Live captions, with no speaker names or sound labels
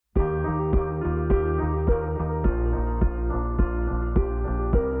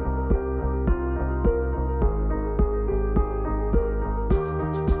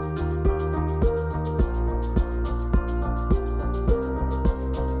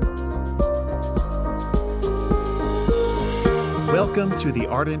Welcome to the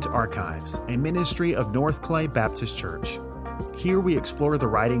Ardent Archives, a ministry of North Clay Baptist Church. Here we explore the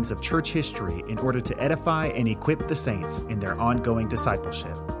writings of church history in order to edify and equip the saints in their ongoing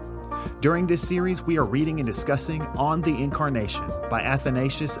discipleship. During this series, we are reading and discussing On the Incarnation by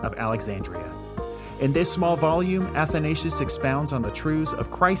Athanasius of Alexandria. In this small volume, Athanasius expounds on the truths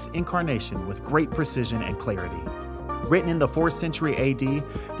of Christ's incarnation with great precision and clarity. Written in the 4th century AD,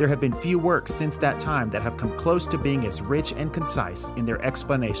 there have been few works since that time that have come close to being as rich and concise in their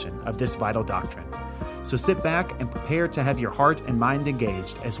explanation of this vital doctrine. So sit back and prepare to have your heart and mind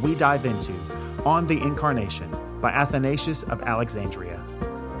engaged as we dive into On the Incarnation by Athanasius of Alexandria.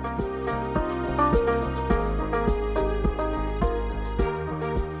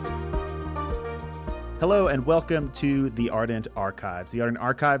 Hello and welcome to the Ardent Archives. The Ardent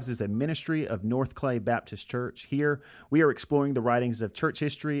Archives is a ministry of North Clay Baptist Church. Here, we are exploring the writings of church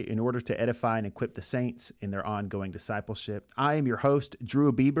history in order to edify and equip the saints in their ongoing discipleship. I am your host,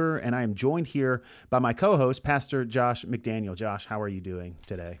 Drew Bieber, and I am joined here by my co-host, Pastor Josh McDaniel. Josh, how are you doing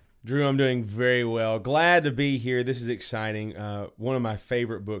today? Drew, I'm doing very well. Glad to be here. This is exciting. One of my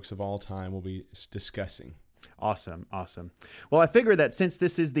favorite books of all time we'll be discussing. Awesome. Well, I figure that since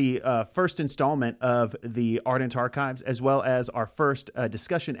this is the first installment of the Ardent Archives, as well as our first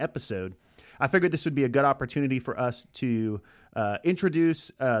discussion episode, I figured this would be a good opportunity for us to introduce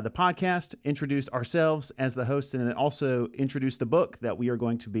the podcast, introduce ourselves as the host, and then also introduce the book that we are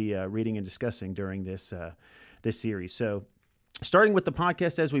going to be reading and discussing during this series. So, starting with the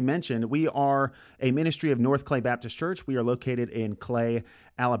podcast, as we mentioned, we are a ministry of North Clay Baptist Church. We are located in Clay,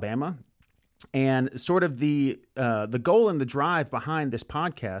 Alabama. And sort of the goal and the drive behind this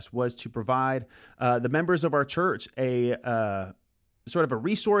podcast was to provide the members of our church a sort of a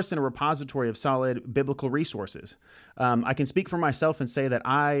resource and a repository of solid biblical resources. I can speak for myself and say that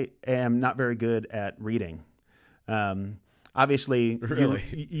I am not very good at reading. Obviously,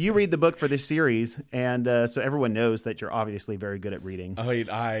 really? you read the book for this series, and so everyone knows that you're obviously very good at reading. Oh,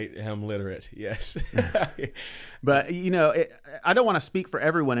 I am literate, yes. But, I don't want to speak for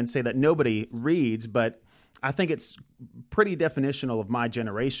everyone and say that nobody reads, but I think it's pretty definitional of my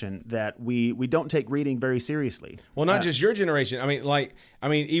generation that we don't take reading very seriously. Well, not just your generation.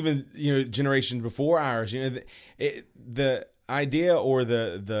 Even generations before ours. The idea or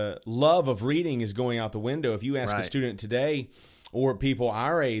the love of reading is going out the window. If you ask a student today or people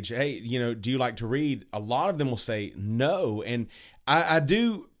our age, hey, do you like to read? A lot of them will say no. And I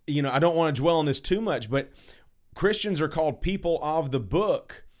do, I don't want to dwell on this too much, but Christians are called people of the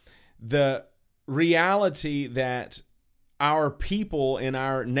book. The reality that our people in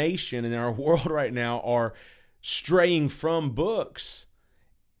our nation and our world right now are straying from books.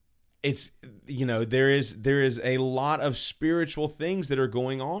 It's, there is a lot of spiritual things that are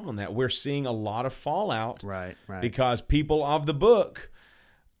going on that. We're seeing a lot of fallout. Right. Because people of the book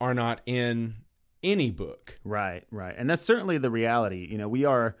are not in any book. Right. And that's certainly the reality. We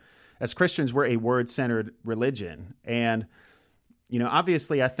are, as Christians, we're a word-centered religion. And,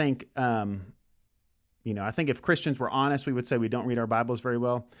 obviously I think, I think if Christians were honest, we would say we don't read our Bibles very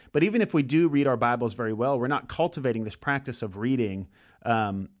well. But even if we do read our Bibles very well, we're not cultivating this practice of reading,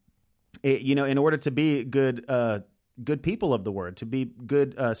 in order to be good people of the Word, to be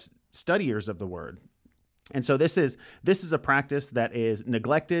good studiers of the Word. And so this is a practice that is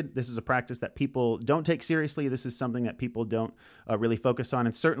neglected. This is a practice that people don't take seriously. This is something that people don't really focus on.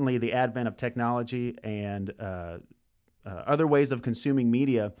 And certainly the advent of technology and other ways of consuming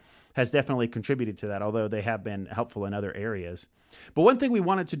media has definitely contributed to that, although they have been helpful in other areas. But one thing we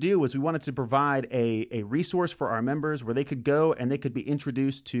wanted to do was we wanted to provide a resource for our members where they could go and they could be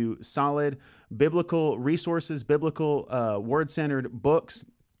introduced to solid biblical resources, biblical word-centered books,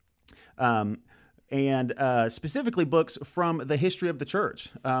 and specifically books from the history of the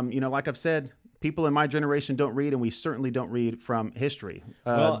church. Like I've said, people in my generation don't read, and we certainly don't read from history.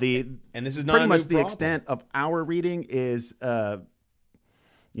 And this is not pretty a much new the problem. extent of our reading is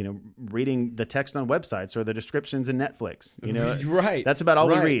reading the text on websites or the descriptions in Netflix. Right. That's about all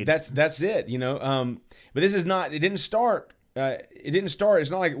we read. That's it. But this is not. It didn't start.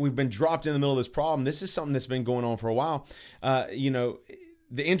 It's not like we've been dropped in the middle of this problem. This is something that's been going on for a while. The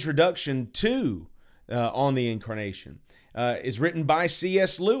introduction to On the Incarnation is written by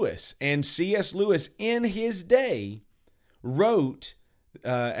C.S. Lewis, and C.S. Lewis in his day wrote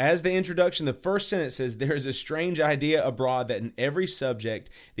as the introduction, the first sentence says, "There is a strange idea abroad that in every subject,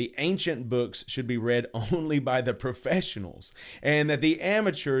 the ancient books should be read only by the professionals, and that the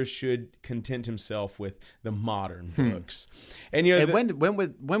amateur should content himself with the modern books." And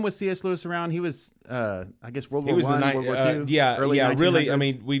when was C.S. Lewis around? He was, I guess, World War I, World War II. Really. 1900s. I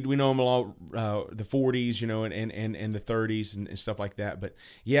mean, we know him a lot, the 40s, and the 30s and stuff like that. But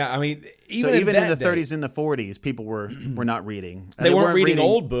yeah, I mean, even in the 30s and the 40s, people were not reading. They weren't reading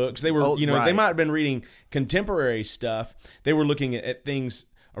old books. They were, right. They might have been reading contemporary stuff. They were looking at things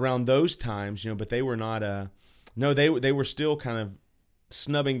around those times, but they were not. They were still kind of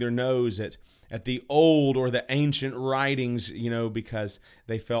snubbing their nose at the old or the ancient writings, because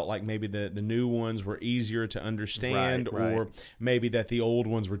they felt like maybe the new ones were easier to understand, right. or maybe that the old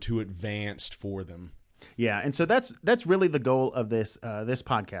ones were too advanced for them. Yeah, and so that's really the goal of this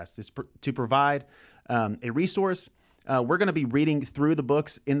podcast, is to provide a resource. We're going to be reading through the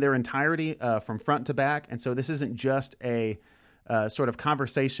books in their entirety from front to back, and so this isn't just a sort of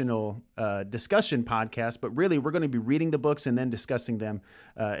conversational discussion podcast, but really we're going to be reading the books and then discussing them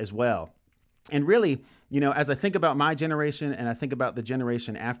as well. And really, as I think about my generation and I think about the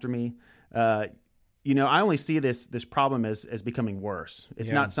generation after me, I only see this problem as becoming worse.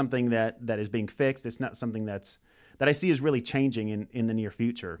 It's not something that is being fixed. It's not something that I see is really changing in the near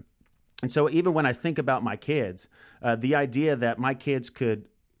future. And so even when I think about my kids, the idea that my kids could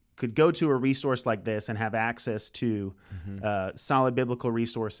go to a resource like this and have access to solid biblical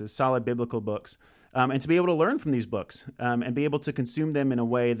resources, solid biblical books, and to be able to learn from these books and be able to consume them in a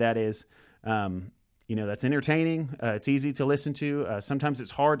way that is, that's entertaining. It's easy to listen to. Sometimes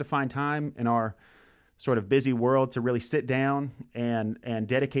it's hard to find time in our sort of busy world to really sit down and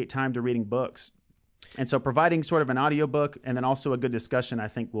dedicate time to reading books. And so providing sort of an audiobook and then also a good discussion, I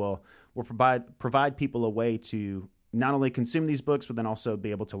think will provide people a way to not only consume these books, but then also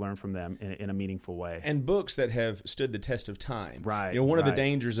be able to learn from them in a meaningful way. And books that have stood the test of time. Right. One of the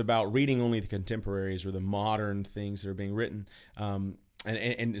dangers about reading only the contemporaries or the modern things that are being written,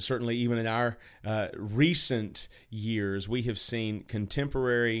 and certainly even in our recent years, we have seen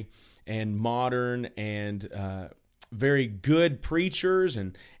contemporary and modern and very good preachers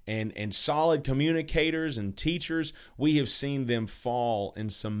and solid communicators and teachers. We have seen them fall in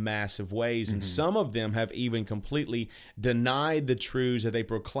some massive ways, and some of them have even completely denied the truths that they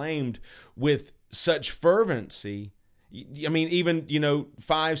proclaimed with such fervency. I mean, even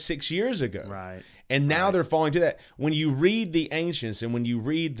 5-6 years ago, right? And now they're falling to that. When you read the ancients and when you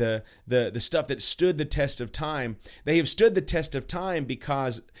read the stuff that stood the test of time, they have stood the test of time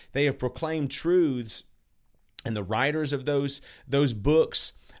because they have proclaimed truths, and the writers of those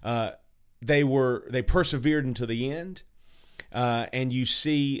books, they persevered until the end, and you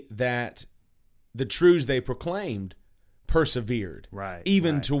see that the truths they proclaimed persevered,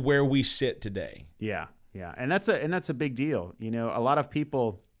 even to where we sit today. Yeah, and that's a big deal. A lot of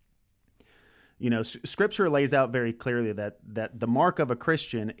people, Scripture lays out very clearly that the mark of a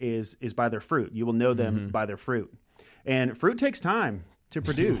Christian is by their fruit. You will know them by their fruit, and fruit takes time to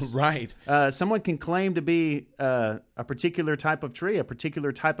produce. Right. Someone can claim to be a particular type of tree, a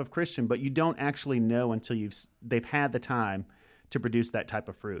particular type of Christian, but you don't actually know until they've had the time to produce that type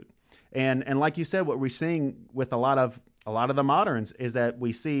of fruit. And like you said, what we're seeing with a lot of the moderns is that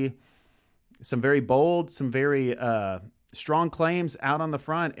we see some very bold, some very strong claims out on the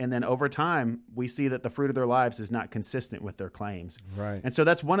front, and then over time we see that the fruit of their lives is not consistent with their claims. Right. And so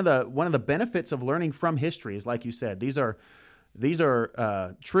that's one of the benefits of learning from history is, like you said, these are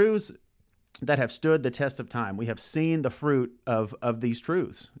truths that have stood the test of time. We have seen the fruit of these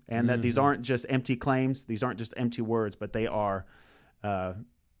truths, and that these aren't just empty claims. These aren't just empty words, but they're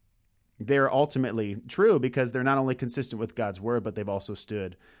ultimately true because they're not only consistent with God's word, but they've also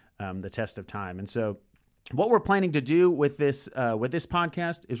stood the test of time. And so what we're planning to do with this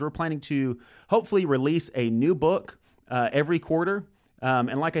podcast is we're planning to hopefully release a new book every quarter.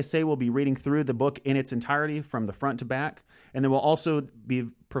 And like I say, we'll be reading through the book in its entirety from the front to back. And then we'll also be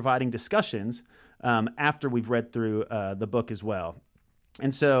providing discussions after we've read through the book as well.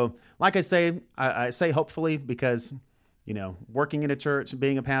 And so, like I say hopefully because, working in a church,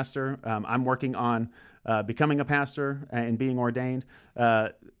 being a pastor, I'm working on becoming a pastor and being ordained.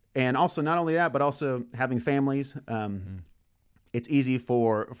 And also not only that, but also having families. It's easy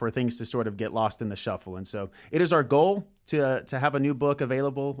for things to sort of get lost in the shuffle. And so it is our goal to have a new book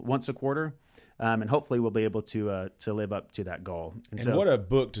available once a quarter. And hopefully we'll be able to live up to that goal. And so, what a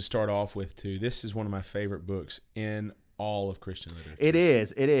book to start off with, too. This is one of my favorite books in all of Christian literature. It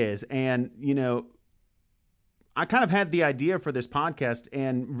is. And, I kind of had the idea for this podcast,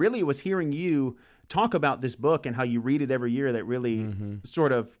 and really it was hearing you talk about this book and how you read it every year that really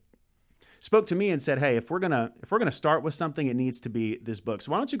sort of spoke to me and said, hey, if we're gonna start with something, it needs to be this book.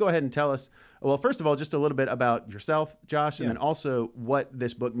 So why don't you go ahead and tell us, well, first of all, just a little bit about yourself, Josh, and then also what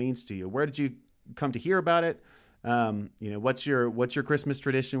this book means to you. Where did you come to hear about it? What's your Christmas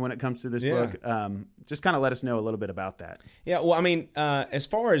tradition when it comes to this book? Just kind of let us know a little bit about that. Yeah, well, I mean, as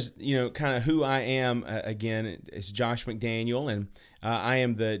far as, kind of who I am, again, it's Josh McDaniel, and I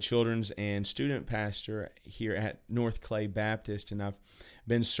am the children's and student pastor here at North Clay Baptist, and I've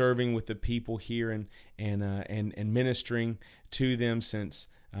been serving with the people here and ministering to them since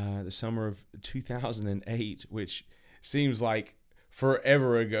the summer of 2008, which seems like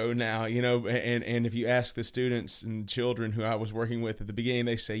forever ago now, and if you ask the students and children who I was working with at the beginning,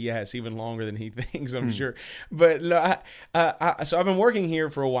 they say, yeah, it's even longer than he thinks, I'm sure. But so I've been working here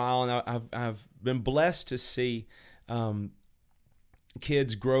for a while, and I've been blessed to see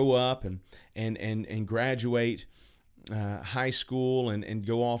kids grow up and graduate high school and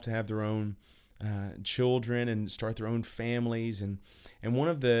go off to have their own children and start their own families. And one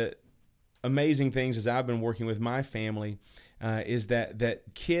of the amazing things as I've been working with my family is that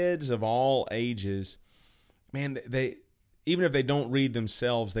kids of all ages, man, they even if they don't read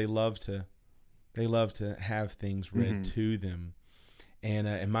themselves, they love to have things read to them.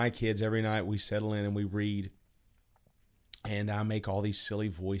 And my kids, every night we settle in and we read. And I make all these silly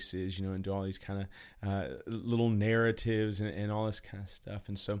voices, and do all these kind of little narratives and all this kind of stuff.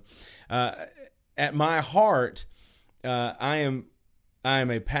 And so, at my heart, I am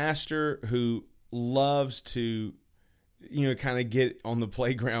a pastor who loves to, kind of get on the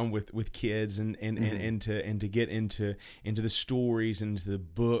playground with kids and to get into the stories, into the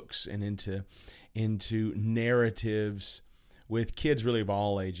books, and into narratives with kids really of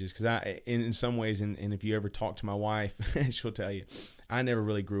all ages, because I, in some ways, and if you ever talk to my wife, she'll tell you, I never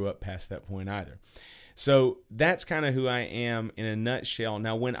really grew up past that point either. So that's kind of who I am in a nutshell.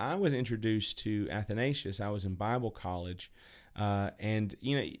 Now, when I was introduced to Athanasius, I was in Bible college, and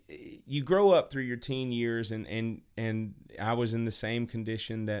you grow up through your teen years, and I was in the same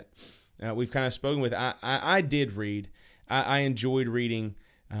condition that we've kind of spoken with. I did read. I enjoyed reading.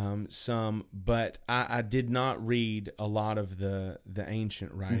 Some, but I did not read a lot of the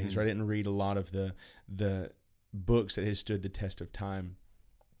ancient writings. Or I didn't read a lot of the books that had stood the test of time.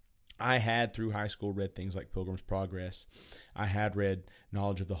 I had, through high school, read things like Pilgrim's Progress. I had read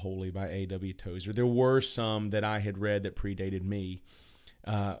Knowledge of the Holy by A.W. Tozer. There were some that I had read that predated me,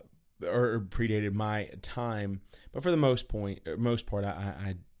 or predated my time. But for the most part,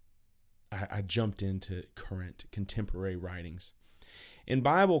 I jumped into current, contemporary writings. In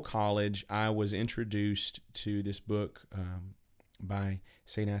Bible college, I was introduced to this book by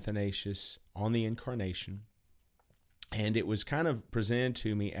St. Athanasius on the Incarnation, and it was kind of presented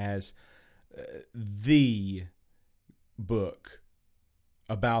to me as the book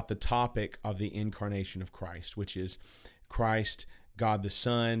about the topic of the incarnation of Christ, which is Christ, God the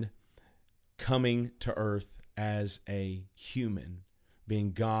Son, coming to earth as a human,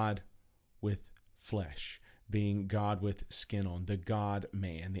 being God with flesh, being God with skin on, the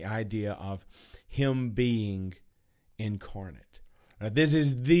God-man, the idea of him being incarnate. This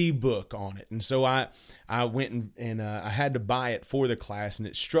is the book on it. And so I went and I had to buy it for the class, and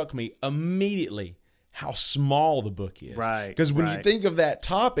it struck me immediately how small the book is. Right. Because when you think of that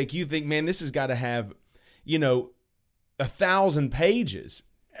topic, you think, man, this has got to have, 1,000 pages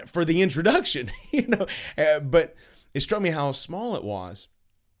for the introduction, But it struck me how small it was.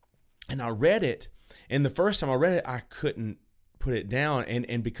 And I read it. And the first time I read it, I couldn't put it down.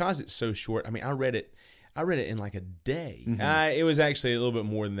 And because it's so short, I read it in like a day. It was actually a little bit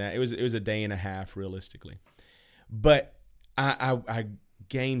more than that. It was a day and a half, realistically. But I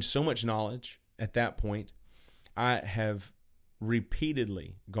gained so much knowledge at that point. I have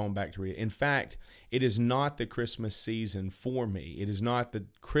repeatedly gone back to read it. In fact, it is not the Christmas season for me. It is not the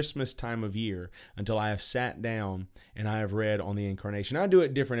Christmas time of year until I have sat down and I have read on the Incarnation. I do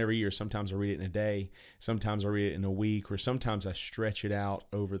it different every year. Sometimes I read it in a day, sometimes I read it in a week, or sometimes I stretch it out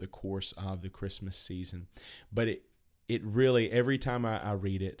over the course of the Christmas season. But it really, every time I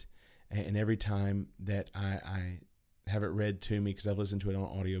read it, and every time that I have it read to me, because I've listened to it on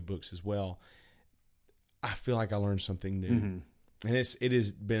audiobooks as well, I feel like I learned something new. And it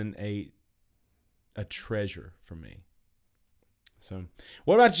has been a treasure for me. So,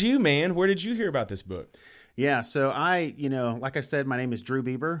 what about you, man? Where did you hear about this book? Yeah, so I, like I said, my name is Drew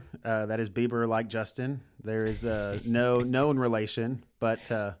Bieber. That is Bieber like Justin. There is no known relation, but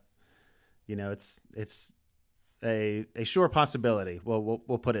it's a sure possibility.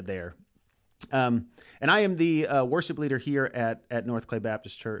 We'll put it there. And I am the worship leader here at North Clay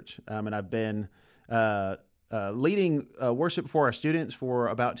Baptist Church, and I've been leading worship for our students for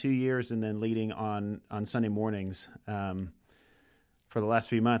about 2 years, and then leading on Sunday mornings for the last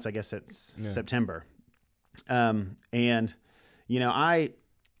few months. I guess it's September. And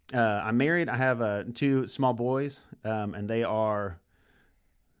I'm married. I have 2 small boys, and they are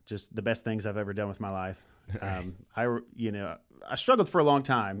just the best things I've ever done with my life. I struggled for a long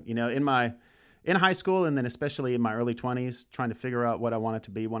time, in high school, and then especially in my early 20s, trying to figure out what I wanted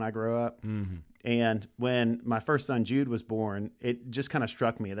to be when I grow up. Mm-hmm. And when my first son Jude was born, it just kind of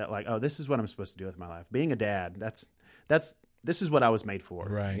struck me that like, oh, this is what I'm supposed to do with my life. Being a dad, this is what I was made for.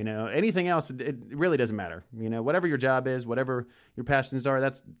 Right. Anything else, it really doesn't matter. Whatever your job is, whatever your passions are,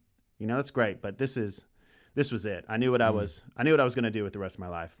 that's great. But this was it. I knew what I was going to do with the rest of my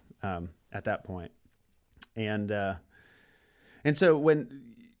life at that point. And so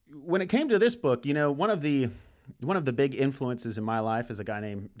when it came to this book, one of the big influences in my life is a guy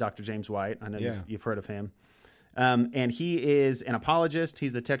named Dr. James White. I know you've heard of him. And he is an apologist.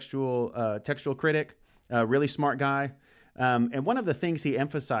 He's a textual critic, a really smart guy. And one of the things he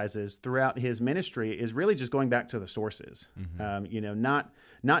emphasizes throughout his ministry is really just going back to the sources. Mm-hmm.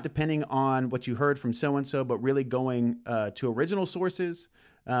 Not depending on what you heard from so-and-so, but really going to original sources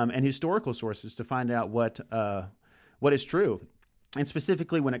and historical sources to find out what is true. And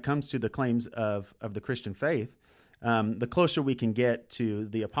specifically when it comes to the claims of the Christian faith, the closer we can get to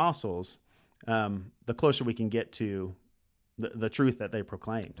the apostles, the closer we can get to the truth that they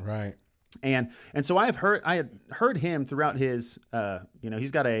proclaimed. Right. And so I had heard him throughout his,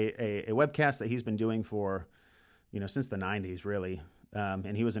 he's got a webcast that he's been doing for, since the 90s, really.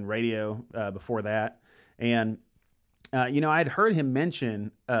 And he was in radio before that. And, I'd heard him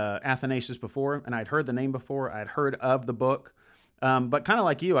mention Athanasius before, and I'd heard the name before. I'd heard of the book. But kind of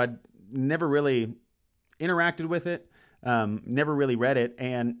like you, I'd never really interacted with it, never really read it.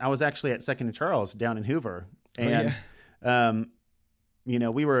 And I was actually at Second and Charles down in Hoover. And,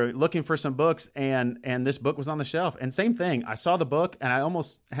 we were looking for some books, and this book was on the shelf. And same thing, I saw the book, and I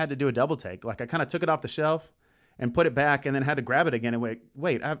almost had to do a double take. Like I kind of took it off the shelf and put it back, and then had to grab it again and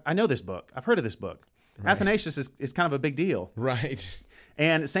wait, I know this book. I've heard of this book. Right. Athanasius is kind of a big deal. Right.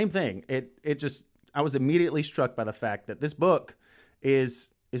 And same thing, I was immediately struck by the fact that this book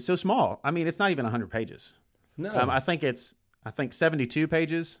is so small. I mean, it's not even 100 pages. No. I think 72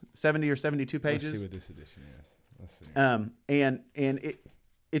 pages, 70 or 72 pages. Let's see what this edition is. Let's see. And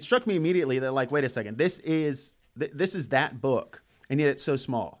it struck me immediately that like, wait a second, this is that book, and yet it's so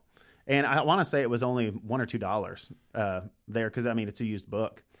small. And I want to say it was only $1 or $2 there, because I mean it's a used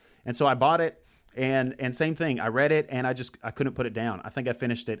book. And so I bought it, and same thing. I read it, and I couldn't put it down. I think I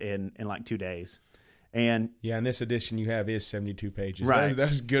finished it in like 2 days. And in this edition you have is 72 pages. Right. That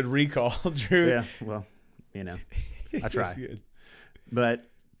was good recall, Drew. Yeah, well, I try. Good. But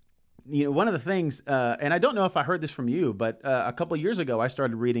one of the things, and I don't know if I heard this from you, but a couple of years ago I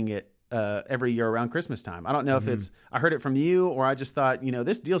started reading it every year around Christmas time. I don't know if I heard it from you, or I just thought,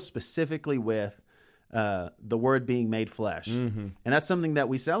 this deals specifically with the Word being made flesh. Mm-hmm. And that's something that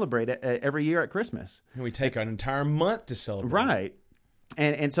we celebrate every year at Christmas. And we take an entire month to celebrate. Right.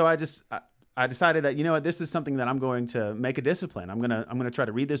 And so I decided that, this is something that I'm going to make a discipline. I'm going to try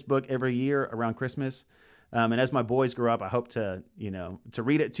to read this book every year around Christmas. And as my boys grow up, I hope to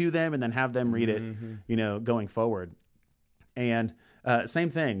read it to them and then have them read it, going forward. And same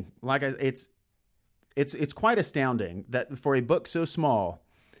thing, it's quite astounding that for a book so small,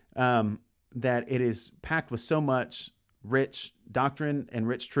 that it is packed with so much rich doctrine and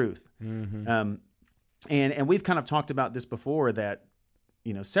rich truth. Mm-hmm. And we've kind of talked about this before, that,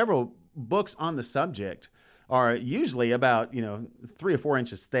 several books on the subject are usually about 3 or 4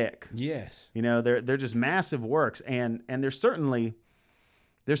 inches thick. Yes, they're just massive works, and there's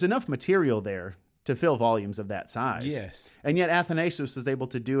enough material there to fill volumes of that size. Yes, and yet Athanasius was able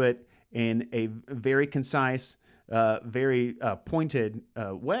to do it in a very concise, very pointed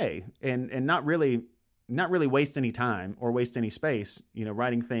way, and not really waste any time or waste any space.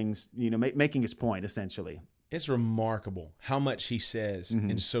 Writing things, making his point essentially. It's remarkable how much he says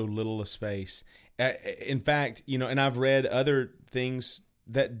in so little a space. In fact, and I've read other things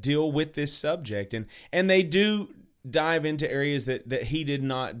that deal with this subject, and they do dive into areas that he did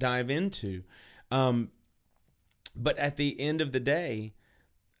not dive into. But at the end of the day,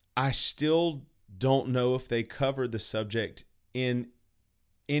 I still don't know if they cover the subject in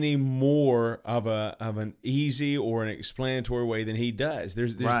any more of an easy or an explanatory way than he does.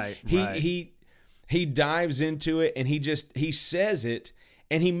 He dives into it, and he says it,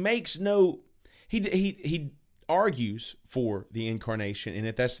 and he makes he argues for the incarnation in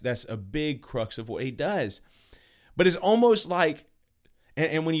it. That's a big crux of what he does. But it's almost like,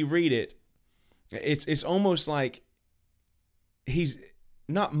 and when you read it, It's almost like he's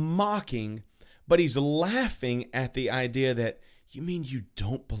not mocking, but he's laughing at the idea that, you mean you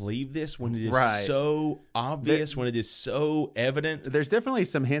don't believe this when it is so obvious, when it is so evident? There's definitely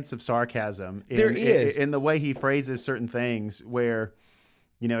some hints of sarcasm in the way he phrases certain things where,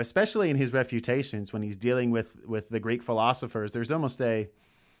 especially in his refutations when he's dealing with the Greek philosophers, there's almost a,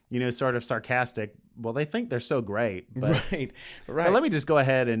 sort of sarcastic, well, they think they're so great. But, right. But let me just go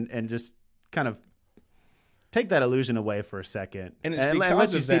ahead and just kind of take that illusion away for a second, and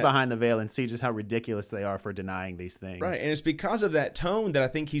let you see behind the veil and see just how ridiculous they are for denying these things. Right, and it's because of that tone that I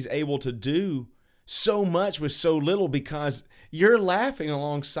think he's able to do so much with so little, because you're laughing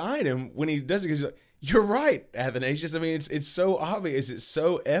alongside him when he does it. Because you're right, Athanasius. I mean, it's so obvious, it's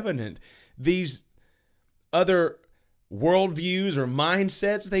so evident. These other worldviews or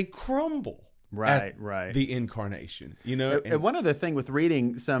mindsets, they crumble. Right. The Incarnation, And one other thing with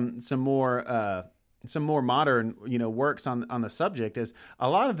reading some more modern, works on the subject is a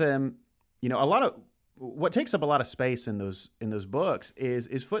lot of them, a lot of what takes up a lot of space in those books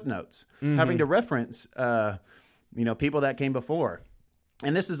is footnotes, having to reference, people that came before.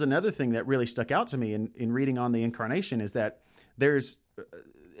 And this is another thing that really stuck out to me in reading on the Incarnation, is that there's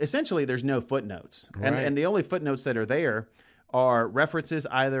no footnotes. Right. And the only footnotes that are there are references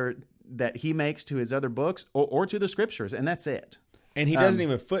either that he makes to his other books or to the scriptures, and that's it. And he doesn't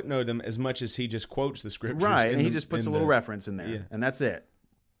even footnote them as much as he just quotes the scriptures. Right, and he just puts a little reference in there, and that's it.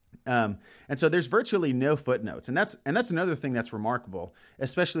 And so there's virtually no footnotes, and that's another thing that's remarkable,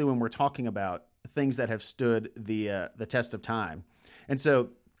 especially when we're talking about things that have stood the test of time. And so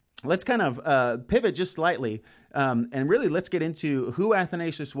let's kind of pivot just slightly, and really let's get into who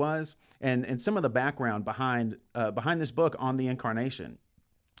Athanasius was and some of the background behind this book on the Incarnation.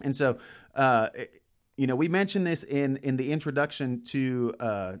 And so, we mentioned this in the introduction to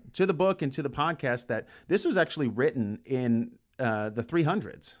the book and to the podcast, that this was actually written in the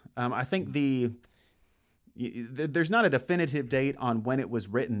 300s. I think there's not a definitive date on when it was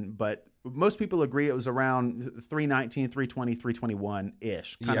written, but most people agree it was around 319, 320,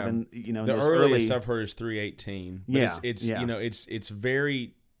 321-ish. Kind of in, the earliest I've heard is 318. But it's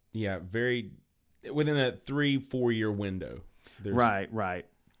very within a 3-4 year window. Right.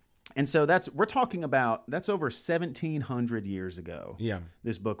 And so that's over 1,700 years ago. Yeah,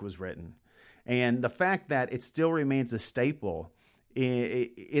 this book was written, and the fact that it still remains a staple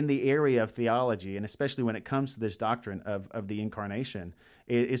in the area of theology, and especially when it comes to this doctrine of the Incarnation,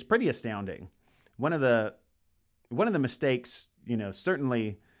 is pretty astounding. One of the mistakes,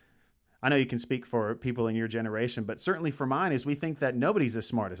 certainly, I know you can speak for people in your generation, but certainly for mine, is we think that nobody's as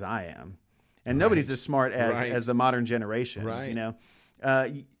smart as I am, and nobody's as smart as the modern generation. Right.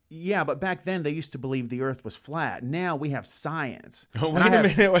 Yeah, but back then they used to believe the Earth was flat. Now we have science. Oh,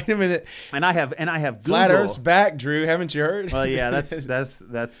 wait a minute. And I have Google. Flat Earth's back, Drew. Haven't you heard? Well, yeah, that's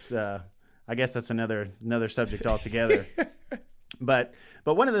I guess that's another subject altogether. But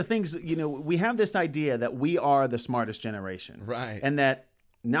one of the things, we have this idea that we are the smartest generation, right? And that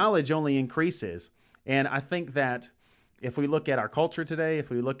knowledge only increases. And I think that if we look at our culture today, if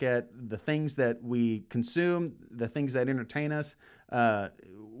we look at the things that we consume, the things that entertain us,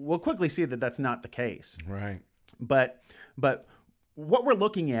 we'll quickly see that that's not the case. Right. But what we're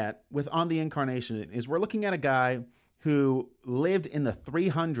looking at with On the Incarnation is we're looking at a guy who lived in the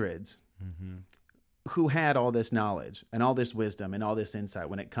 300s, who had all this knowledge and all this wisdom and all this insight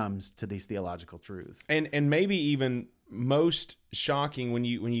when it comes to these theological truths. And maybe even most shocking when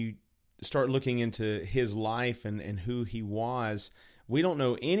you start looking into his life and who he was, we don't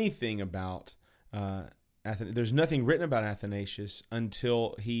know anything about there's nothing written about Athanasius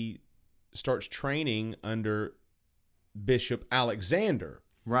until he starts training under Bishop Alexander,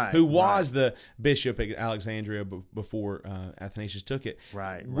 right? Who was the bishop at Alexandria before Athanasius took it.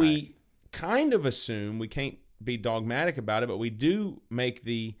 Right. We kind of assume, we can't be dogmatic about it, but we do make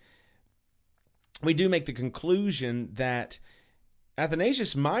the conclusion that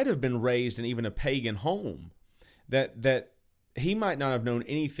Athanasius might have been raised in even a pagan home, that he might not have known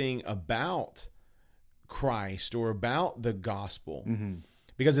anything about Christ or about the gospel,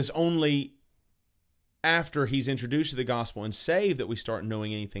 because it's only after he's introduced to the gospel and saved that we start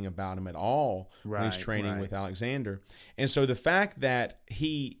knowing anything about him at all, when he's training with Alexander. And so the fact that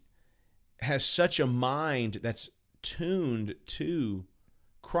he has such a mind that's tuned to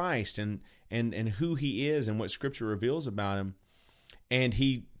Christ and who he is and what Scripture reveals about him, and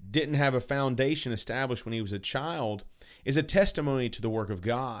he didn't have a foundation established when he was a child, is a testimony to the work of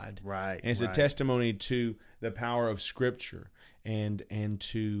God. Right. And it's a testimony to the power of Scripture and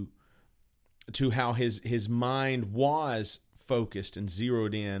to how his mind was focused and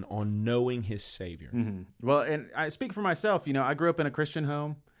zeroed in on knowing his Savior. Mm-hmm. Well, and I speak for myself. I grew up in a Christian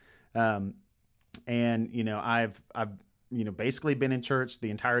home, and I've basically been in church the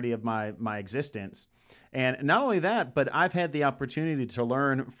entirety of my existence. And not only that, but I've had the opportunity to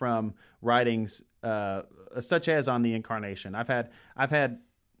learn from writings such as on the Incarnation. I've had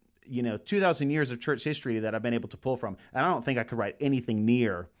 2,000 years of church history that I've been able to pull from, and I don't think I could write anything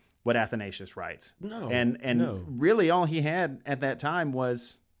near what Athanasius writes. No, and really all he had at that time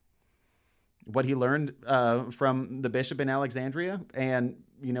was what he learned from the bishop in Alexandria, and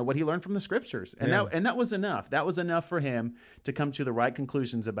what he learned from the scriptures, and that was enough. That was enough for him to come to the right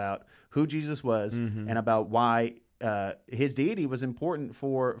conclusions about who Jesus was and about why his deity was important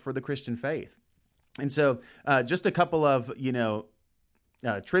for the Christian faith. And so, just a couple of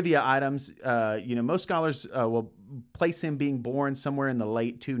trivia items. Most scholars will place him being born somewhere in the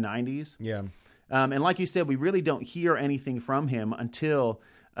late 290s. Yeah, and like you said, we really don't hear anything from him until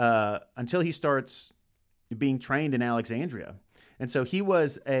he starts being trained in Alexandria. And so he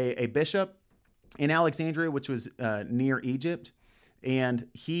was a bishop in Alexandria, which was near Egypt. And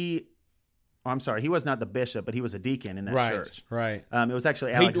he was not the bishop, but he was a deacon in that church. Right. It was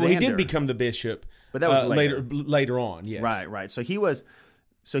actually Alexander. He did become the bishop, but that was later on. Yes. Right. So he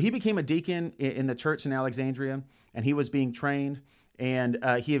became a deacon in the church in Alexandria, and he was being trained. And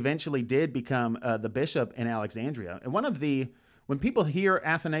he eventually did become the bishop in Alexandria. And when people hear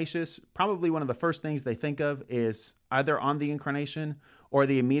Athanasius, probably one of the first things they think of is either on the Incarnation, or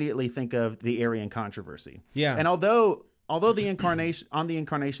they immediately think of the Arian controversy. Yeah. And although the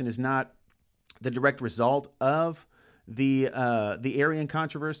Incarnation is not the direct result of the Arian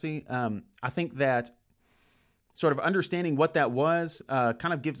controversy, I think that sort of understanding what that was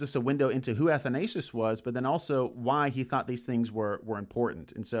kind of gives us a window into who Athanasius was, but then also why he thought these things were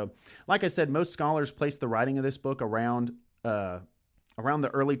important. And so, like I said, most scholars place the writing of this book around the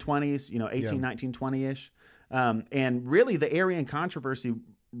early 20s, 18, 19, 20-ish. And really the Arian controversy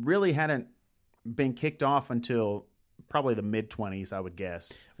really hadn't been kicked off until probably the mid-20s, I would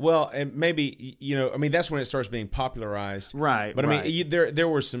guess. Well, and maybe, that's when it starts being popularized. Right. But I mean, there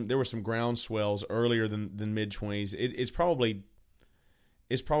were some groundswells earlier than mid-20s. It's probably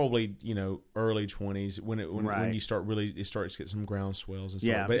early 20s when you start it starts to get some groundswells and stuff.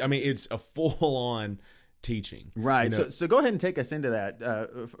 Yeah. But I mean, it's a full-on teaching. Right. So go ahead and take us into that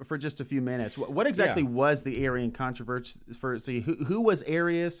for just a few minutes. What exactly was the Arian controversy? Who was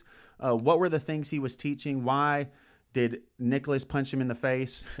Arius? What were the things he was teaching? Why did Nicholas punch him in the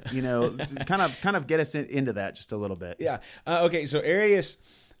face? Kind of get us into that just a little bit. Yeah. Okay. So Arius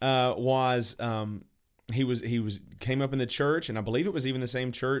was came up in the church, and I believe it was even the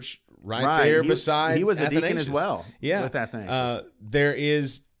same church right there beside. He was a Athanasius. deacon as well. Yeah. With Athanasius. There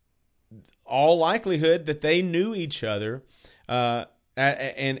is all likelihood that they knew each other, and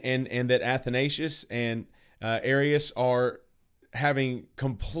that Athanasius and Arius are having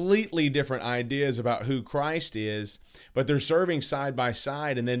completely different ideas about who Christ is, but they're serving side by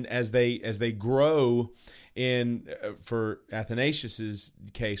side. And then as they grow in, for Athanasius's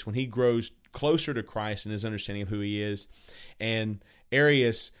case, when he grows closer to Christ in his understanding of who he is, and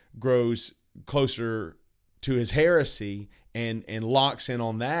Arius grows closer to his heresy and locks in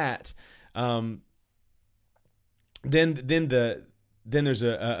on that, then there's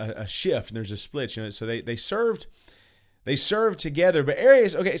a shift and there's a split. So they served together. But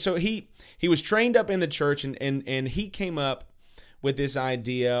Arius, okay, so he was trained up in the church, and he came up with this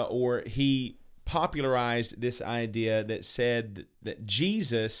idea, or he popularized this idea that said that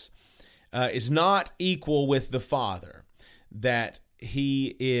Jesus is not equal with the Father, that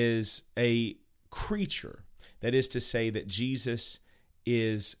he is a creature. That is to say that Jesus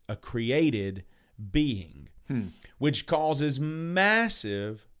is a created being, which causes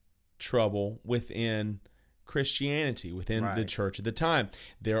massive trouble within Christianity, within the church at the time.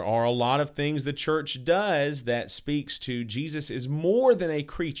 There are a lot of things the church does that speaks to Jesus is more than a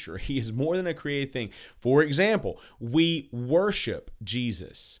creature. He is more than a created thing. For example, we worship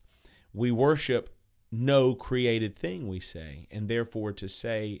Jesus. We worship no created thing, we say. And therefore, to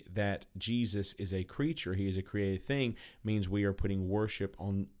say that Jesus is a creature, he is a created thing, means we are putting worship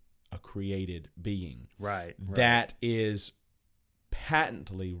on a created being. Right. That is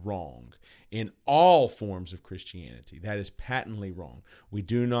patently wrong in all forms of Christianity. That is patently wrong. We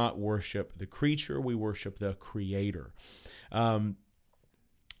do not worship the creature, we worship the Creator.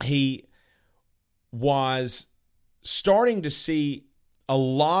 He was starting to see a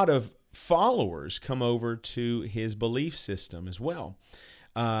lot of followers come over to his belief system as well.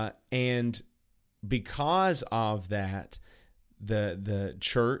 And because of that, the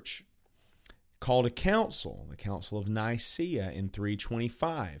church called a council, the Council of Nicaea in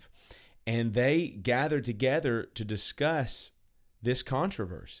 325. And they gathered together to discuss this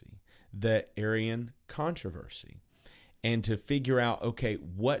controversy, the Arian controversy, and to figure out, okay,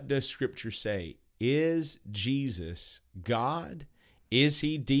 what does Scripture say? Is Jesus God? Is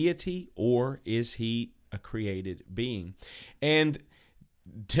he deity, or is he a created being? And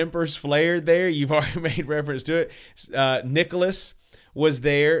tempers flared there. You've already made reference to it. Nicholas was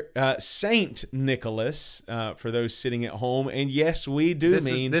there, Saint Nicholas, for those sitting at home. And yes, we do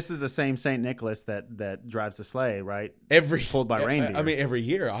this is the same Saint Nicholas that drives the sleigh, right? Pulled by reindeer. I mean, every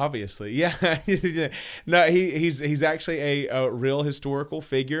year, obviously. Yeah. No, he's actually a real historical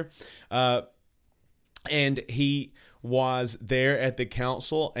figure. And he was there at the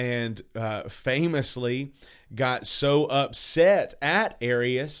council and famously got so upset at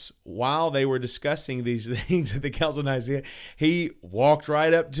Arius while they were discussing these things at the Council of Nicaea, he walked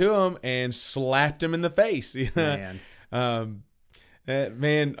right up to him and slapped him in the face. Man. I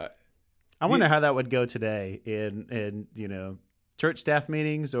wonder how that would go today in church staff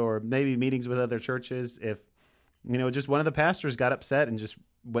meetings or maybe meetings with other churches if just one of the pastors got upset and just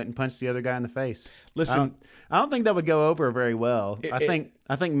went and punched the other guy in the face. Listen, I don't think that would go over very well. I think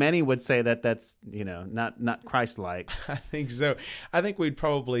many would say that that's not Christ-like. I think so. I think we'd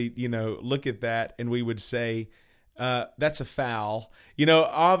probably look at that and we would say that's a foul.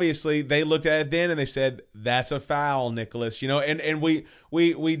 Obviously they looked at it then and they said that's a foul, Nicholas. And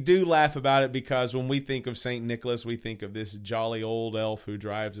we do laugh about it because when we think of Saint Nicholas, we think of this jolly old elf who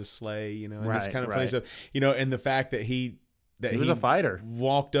drives a sleigh. And right, it's kind of right. funny stuff. And the fact that he was a fighter.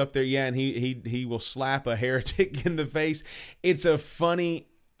 Walked up there, and he will slap a heretic in the face. It's a funny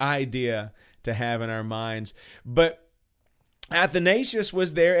idea to have in our minds. But Athanasius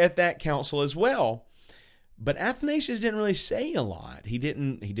was there at that council as well. But Athanasius didn't really say a lot. He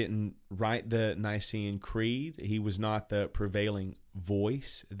didn't write the Nicene Creed. He was not the prevailing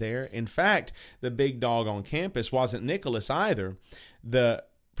voice there. In fact, the big dog on campus wasn't Nicholas either. The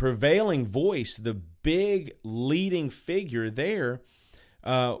prevailing voice, the big leading figure there,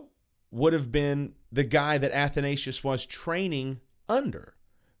 would have been the guy that Athanasius was training under,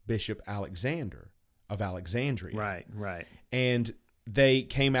 Bishop Alexander of Alexandria. Right. And they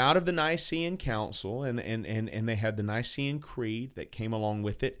came out of the Nicene Council, and they had the Nicene Creed that came along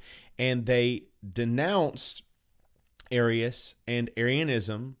with it, and they denounced Arius and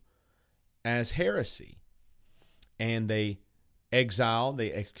Arianism as heresy. And they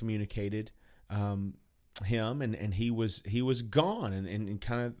excommunicated him, and he was gone, and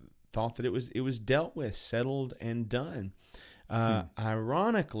kind of thought that it was dealt with, settled, and done.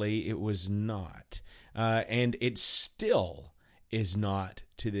 Ironically, it was not, and it still is not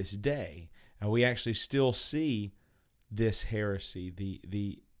to this day. We actually still see this heresy,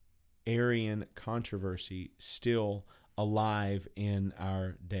 the Arian controversy, still alive in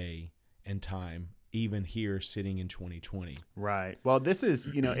our day and time, even here sitting in 2020. Right. Well, this is,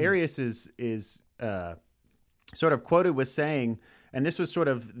 Arius is sort of quoted with saying, and this was sort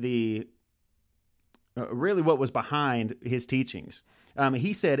of the really what was behind his teachings.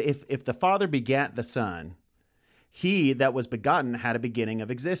 He said, if the Father begat the Son, he that was begotten had a beginning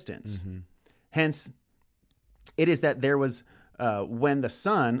of existence. Mm-hmm. Hence, it is that there was when the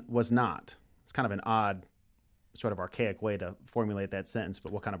Son was not. It's kind of an odd, sort of archaic way to formulate that sentence,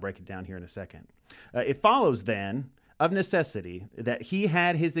 but we'll kind of break it down here in a second. It follows then, of necessity, that he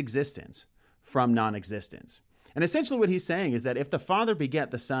had his existence from non-existence. And essentially what he's saying is that if the Father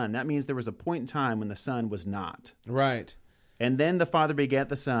begat the Son, that means there was a point in time when the Son was not. Right. And then the Father begat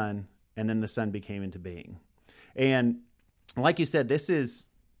the Son, and then the Son became into being. And like you said, this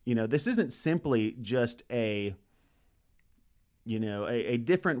isn't simply just a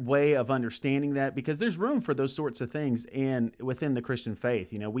different way of understanding that, because there's room for those sorts of things within the Christian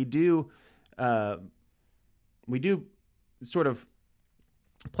faith. We do sort of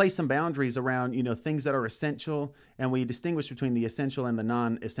place some boundaries around, things that are essential, and we distinguish between the essential and the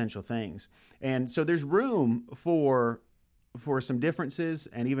non-essential things. And so there's room for some differences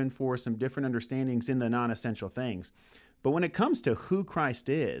and even for some different understandings in the non-essential things. But when it comes to who Christ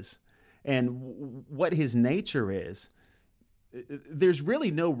is and what his nature is, there's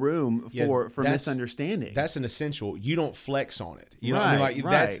really no room for misunderstanding. That's an essential. You don't flex on it. You know right, what I mean?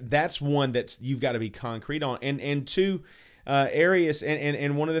 right. That's one that's you've got to be concrete on. And two, Arius,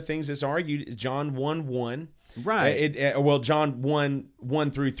 and one of the things that's argued is John 1:1. Right. John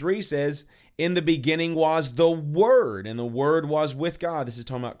 1:1-3 says, in the beginning was the Word, and the Word was with God. This is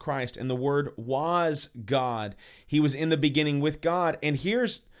talking about Christ, and the Word was God. He was in the beginning with God. And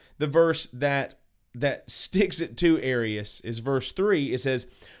here's the verse that that sticks it to Arius is verse 3. It says,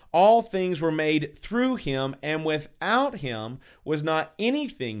 all things were made through him, and without him was not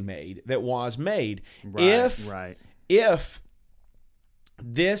anything made that was made. If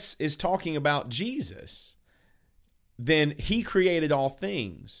this is talking about Jesus, then he created all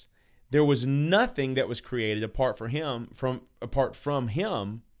things. There was nothing that was created apart from him.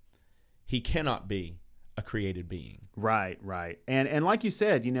 He cannot be a created being. Right. And like you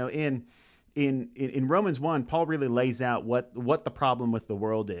said, in Romans 1, Paul really lays out what the problem with the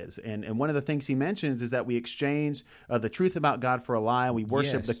world is. And one of the things he mentions is that we exchange the truth about God for a lie, and we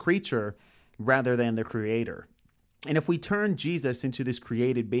worship the creature rather than the creator. And if we turn Jesus into this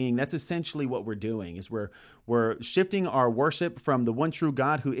created being, that's essentially what we're doing, is we're shifting our worship from the one true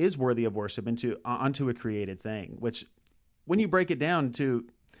God who is worthy of worship onto a created thing, which when you break it down to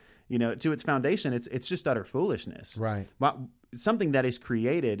its foundation, it's just utter foolishness. Right. Something that is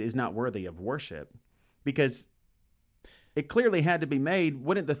created is not worthy of worship because it clearly had to be made.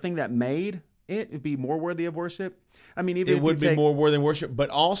 Wouldn't the thing that made it be more worthy of worship? I mean, even it would be more worthy of worship, but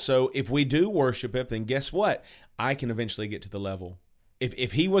also if we do worship it, then guess what? I can eventually get to the level.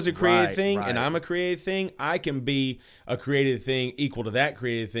 If he was a created thing and I'm a created thing, I can be a created thing equal to that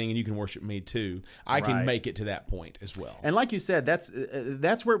created thing, and you can worship me too. I can make it to that point as well. And like you said,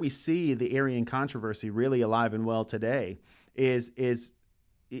 that's where we see the Arian controversy really alive and well today. Is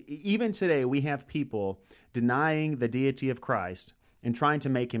even today we have people denying the deity of Christ and trying to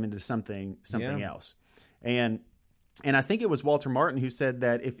make him into something else. And I think it was Walter Martin who said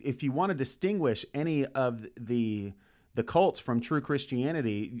that if you want to distinguish any of the cults from true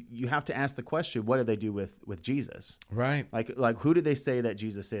Christianity, you have to ask the question, what do they do with Jesus? Right. Like who do they say that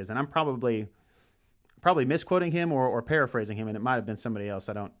Jesus is? And I'm probably misquoting him or paraphrasing him, and it might have been somebody else.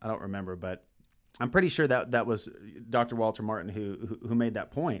 I don't remember, but I'm pretty sure that was Dr. Walter Martin who made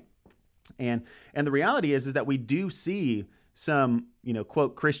that point. And the reality is that we do see some,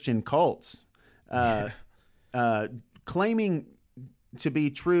 quote, Christian cults claiming to be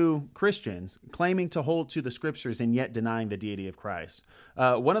true Christians, claiming to hold to the scriptures and yet denying the deity of Christ.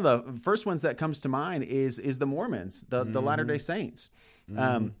 One of the first ones that comes to mind is the Mormons, the Latter-day Saints.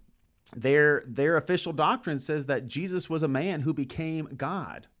 Their official doctrine says that Jesus was a man who became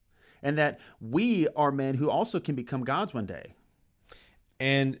God, and that we are men who also can become gods one day.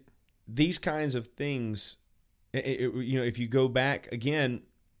 And these kinds of things, if you go back again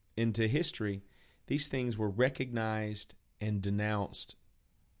into history, these things were recognized and denounced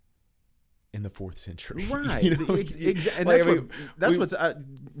in the 4th century. Right. And that's what's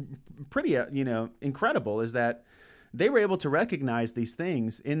pretty incredible, is that they were able to recognize these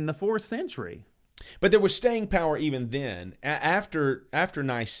things in the 4th century. But there was staying power even then. After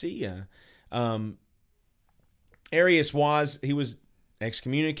Nicaea, Arius was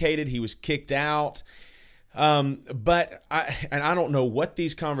excommunicated. He was kicked out. But I don't know what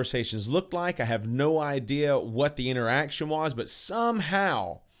these conversations looked like. I have no idea what the interaction was, but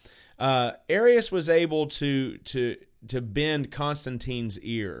somehow Arius was able to bend Constantine's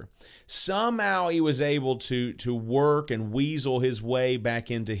ear. Somehow he was able to work and weasel his way back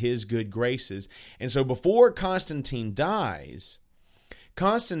into his good graces. And so before Constantine dies,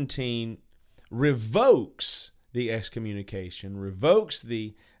 Constantine revokes the excommunication, revokes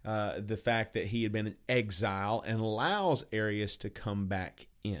the fact that he had been in exile, and allows Arius to come back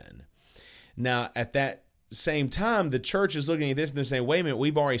in. Now, at that same time, the church is looking at this and they're saying, wait a minute,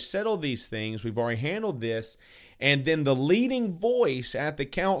 we've already settled these things, we've already handled this. And then the leading voice at the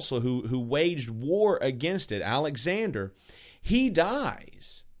council who waged war against it, Alexander, he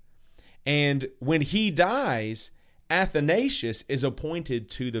dies. And when he dies, Athanasius is appointed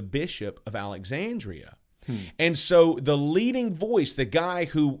to the bishop of Alexandria. And so the leading voice, the guy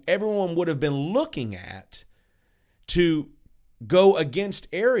who everyone would have been looking at to go against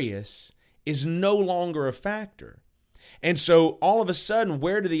Arius, is no longer a factor. And so all of a sudden,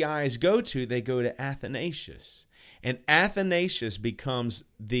 where do the eyes go to? They go to Athanasius. And Athanasius becomes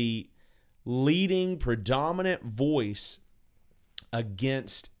the leading, predominant voice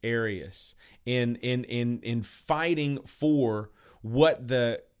against Arius in fighting for what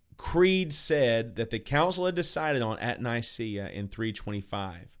the creed said that the council had decided on at Nicaea in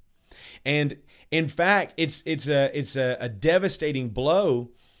 325. And in fact, it's a devastating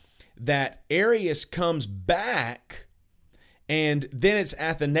blow that Arius comes back, and then it's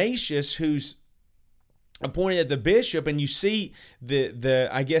Athanasius who's appointed as the bishop, and you see the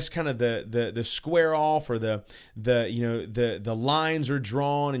I guess kind of the square off, or the lines are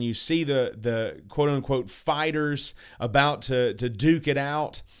drawn, and you see the quote unquote fighters about to duke it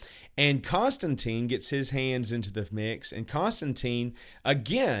out. And Constantine gets his hands into the mix, and Constantine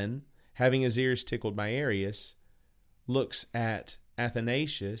again having his ears tickled by Arius, looks at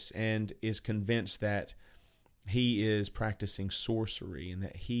Athanasius and is convinced that he is practicing sorcery and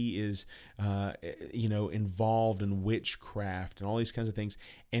that he is, involved in witchcraft and all these kinds of things.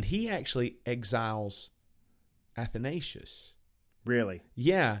 And he actually exiles Athanasius. Really?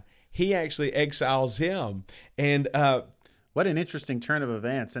 Yeah, he actually exiles him. And what an interesting turn of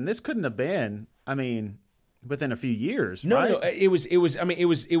events. And this couldn't have been, within a few years, no, right? No, it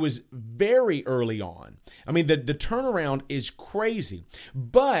was very early on. I mean, the turnaround is crazy.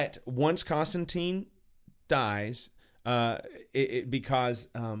 But once Constantine dies, because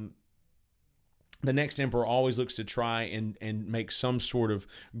the next emperor always looks to try and make some sort of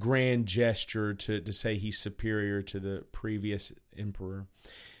grand gesture to say he's superior to the previous emperor.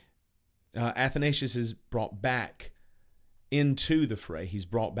 Athanasius is brought back into the fray. He's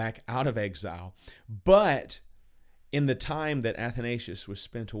brought back out of exile. But in the time that Athanasius was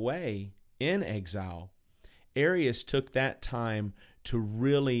spent away in exile, Arius took that time to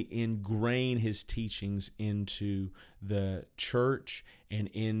really ingrain his teachings into the church and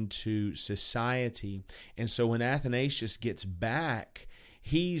into society. And so when Athanasius gets back,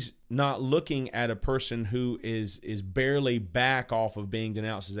 he's not looking at a person who is barely back off of being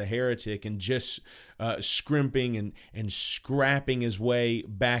denounced as a heretic and just scrimping and scrapping his way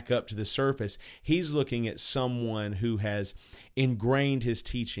back up to the surface. He's looking at someone who has ingrained his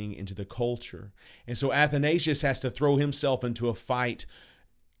teaching into the culture. And so Athanasius has to throw himself into a fight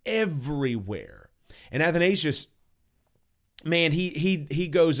everywhere. And Athanasius, man, he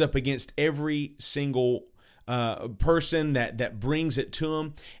goes up against every single person that brings it to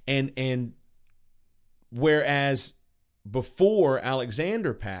him, and whereas before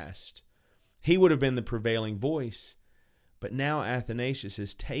Alexander passed, he would have been the prevailing voice, but now Athanasius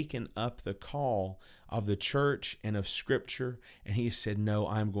has taken up the call of the church and of Scripture, and he said, no,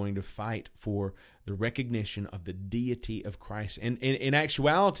 I'm going to fight for the recognition of the deity of Christ. And in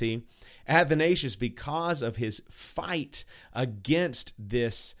actuality, Athanasius, because of his fight against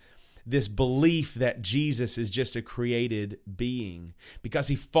this belief that Jesus is just a created being, because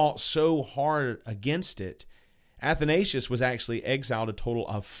he fought so hard against it, Athanasius was actually exiled a total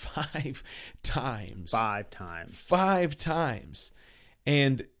of 5 times. 5 times. 5 times.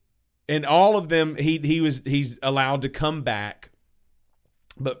 And all of them, he's allowed to come back.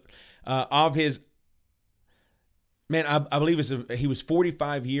 But of his, man, I believe he was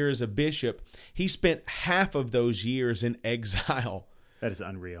 45 years a bishop. He spent half of those years in exile. That is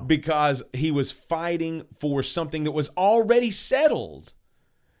unreal. Because he was fighting for something that was already settled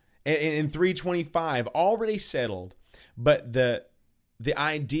in 325, already settled. But the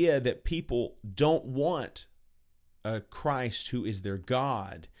idea that people don't want a Christ who is their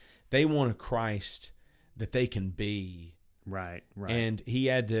God, they want a Christ that they can be. Right. And he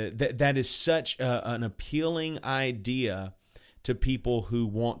had to. That is such an appealing idea to people who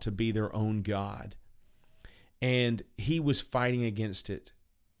want to be their own God. And he was fighting against it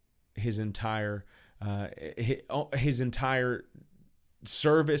his entire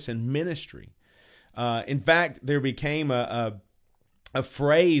service and ministry. In fact, there became a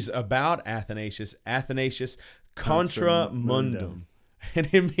phrase about Athanasius contra mundum. And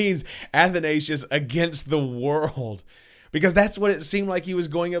it means Athanasius against the world. Because that's what it seemed like he was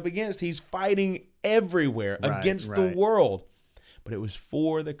going up against. He's fighting everywhere against the world. But it was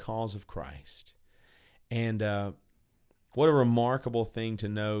for the cause of Christ. And what a remarkable thing to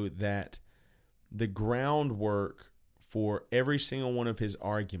know that the groundwork for every single one of his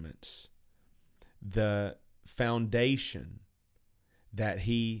arguments, the foundation that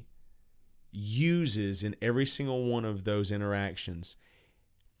he uses in every single one of those interactions,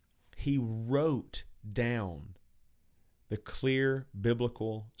 he wrote down the clear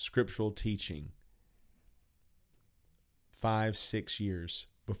biblical scriptural teaching 5-6 years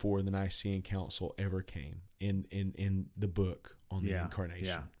before the Nicene Council ever came in the book on the Incarnation.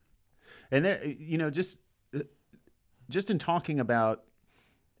 Yeah. And there, just in talking about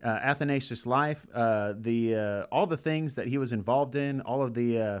Athanasius' life, all the things that he was involved in, all of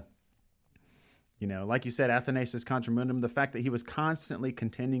the, like you said, Athanasius contra mundum, the fact that he was constantly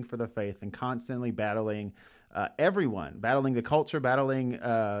contending for the faith and constantly battling everyone, battling the culture, battling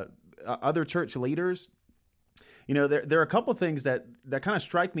other church leaders. There are a couple of things that kind of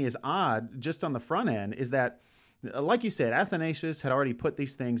strike me as odd just on the front end, is that, like you said, Athanasius had already put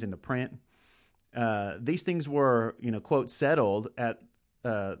these things into print. These things were, quote, settled at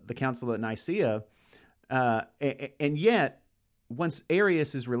the Council at Nicaea. And yet, once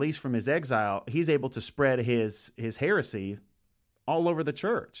Arius is released from his exile, he's able to spread his heresy all over the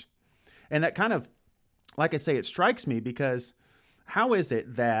church. And that kind of, like I say, it strikes me because how is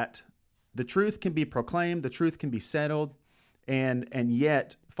it that the truth can be proclaimed, the truth can be settled, and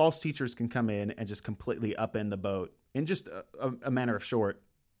yet false teachers can come in and just completely upend the boat in just a matter of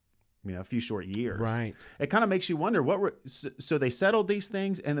a few short years. Right. It kind of makes you wonder so they settled these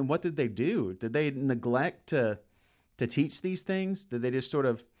things, and then what did they do? Did they neglect to teach these things? Did they just sort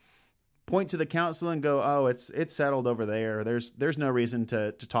of point to the council and go, "Oh, it's settled over there. There's no reason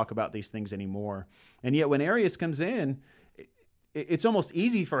to talk about these things anymore." And yet, when Arius comes in, it's almost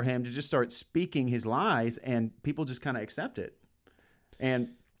easy for him to just start speaking his lies, and people just kind of accept it. And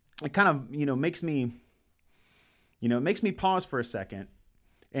it kind of makes me pause for a second,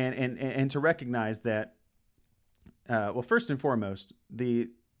 and to recognize that, first and foremost,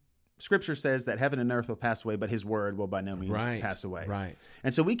 the Scripture says that heaven and earth will pass away, but His word will by no means pass away. Right.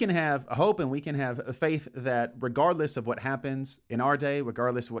 And so we can have a hope, and we can have a faith that regardless of what happens in our day,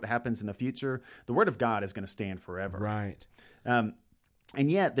 regardless of what happens in the future, the Word of God is going to stand forever. Right. And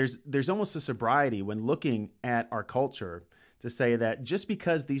yet there's almost a sobriety when looking at our culture to say that just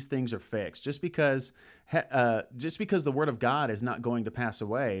because these things are fixed, just because the Word of God is not going to pass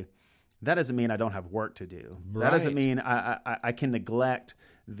away, that doesn't mean I don't have work to do. Right. That doesn't mean I can neglect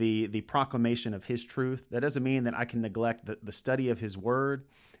the proclamation of His truth. That doesn't mean that I can neglect the study of His Word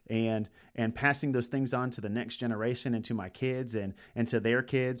and passing those things on to the next generation and to my kids and to their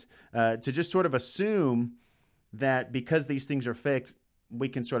kids. To just sort of assume that because these things are fixed, we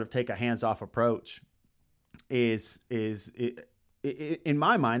can sort of take a hands-off approach is in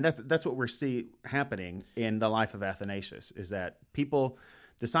my mind, that's what we're see happening in the life of Athanasius, is that people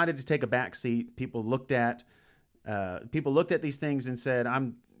decided to take a back seat. People looked at these things and said,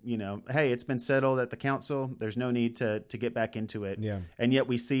 hey, it's been settled at the council. There's no need to get back into it. Yeah. And yet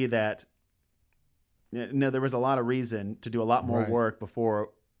we see that there was a lot of reason to do a lot more work before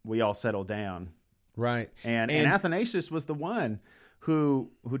we all settled down. Right. And Athanasius was the one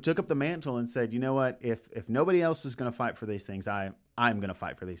who took up the mantle and said, you know what, if nobody else is going to fight for these things, I'm going to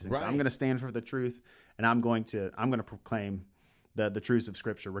fight for these things. Right. I'm going to stand for the truth, and I'm going to proclaim the truths of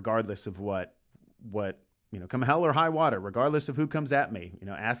Scripture, regardless of what come hell or high water, regardless of who comes at me.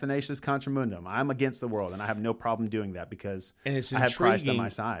 Athanasius contra mundum. I'm against the world, and I have no problem doing that because I have Christ on my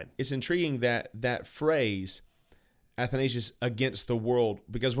side. It's intriguing that phrase, Athanasius against the world,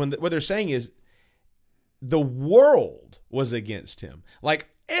 because what they're saying is the world was against him. Like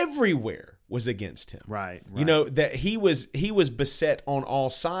everywhere was against him. Right. That he was beset on all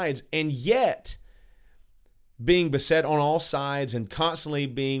sides, and yet being beset on all sides and constantly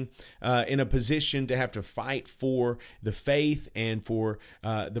being in a position to have to fight for the faith and for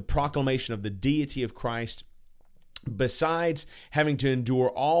the proclamation of the deity of Christ. Besides having to endure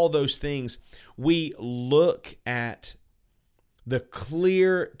all those things, we look at the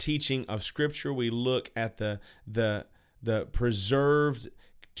clear teaching of Scripture. We look at the preserved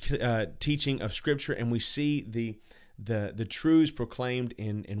teaching of Scripture, and we see the truths proclaimed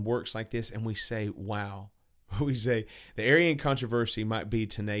in works like this, and we say, wow. We say the Arian controversy might be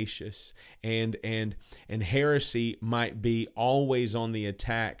tenacious and heresy might be always on the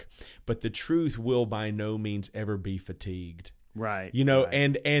attack, but the truth will by no means ever be fatigued. Right.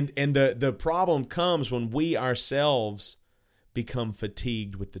 Right. And the problem comes when we ourselves become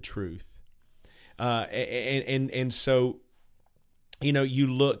fatigued with the truth. And so, you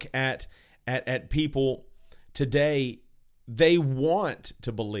look at people today. They want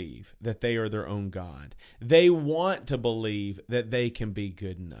to believe that they are their own God. They want to believe that they can be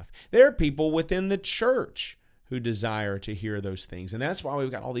good enough. There are people within the church who desire to hear those things. And that's why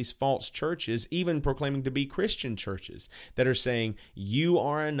we've got all these false churches, even proclaiming to be Christian churches, that are saying, you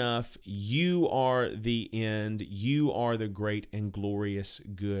are enough, you are the end, you are the great and glorious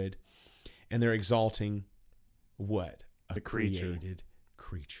good. And they're exalting what? A created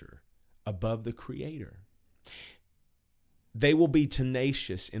creature above the Creator. They will be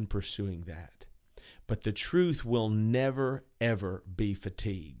tenacious in pursuing that. But the truth will never, ever be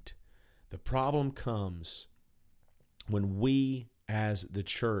fatigued. The problem comes when we, as the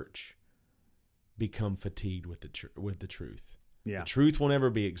church, become fatigued with the truth. Yeah. The truth will never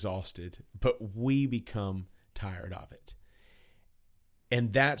be exhausted, but we become tired of it.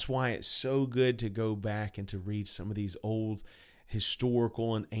 And that's why it's so good to go back and to read some of these old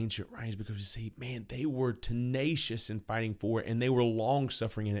historical and ancient writings, because you see, man, they were tenacious in fighting for it, and they were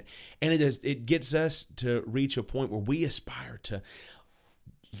long-suffering in it. And it gets us to reach a point where we aspire to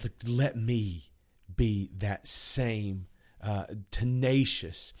let me be that same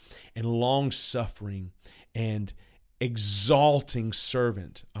tenacious and long-suffering and exalting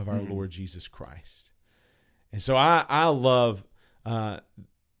servant of our Lord Jesus Christ. And so I love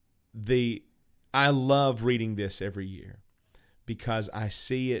reading this every year, because I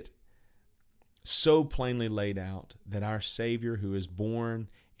see it so plainly laid out that our Savior, who is born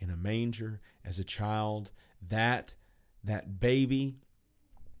in a manger as a child, that baby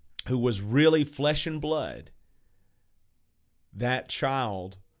who was really flesh and blood, that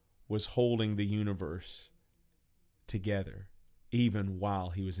child was holding the universe together even while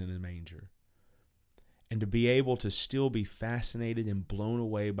he was in a manger. And to be able to still be fascinated and blown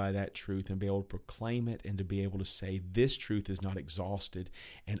away by that truth and be able to proclaim it and to be able to say, this truth is not exhausted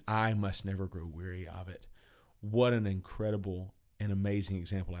and I must never grow weary of it. What an incredible and amazing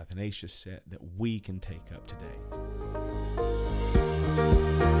example Athanasius set that we can take up today.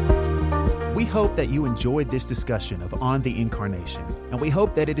 We hope that you enjoyed this discussion of On the Incarnation, and we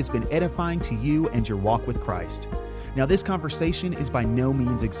hope that it has been edifying to you and your walk with Christ. Now, this conversation is by no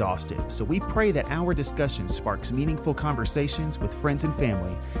means exhaustive, so we pray that our discussion sparks meaningful conversations with friends and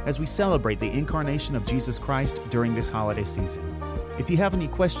family as we celebrate the incarnation of Jesus Christ during this holiday season. If you have any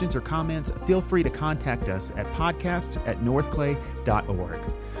questions or comments, feel free to contact us at podcasts@northclay.org.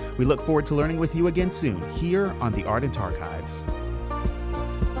 We look forward to learning with you again soon here on the Ardent Archives.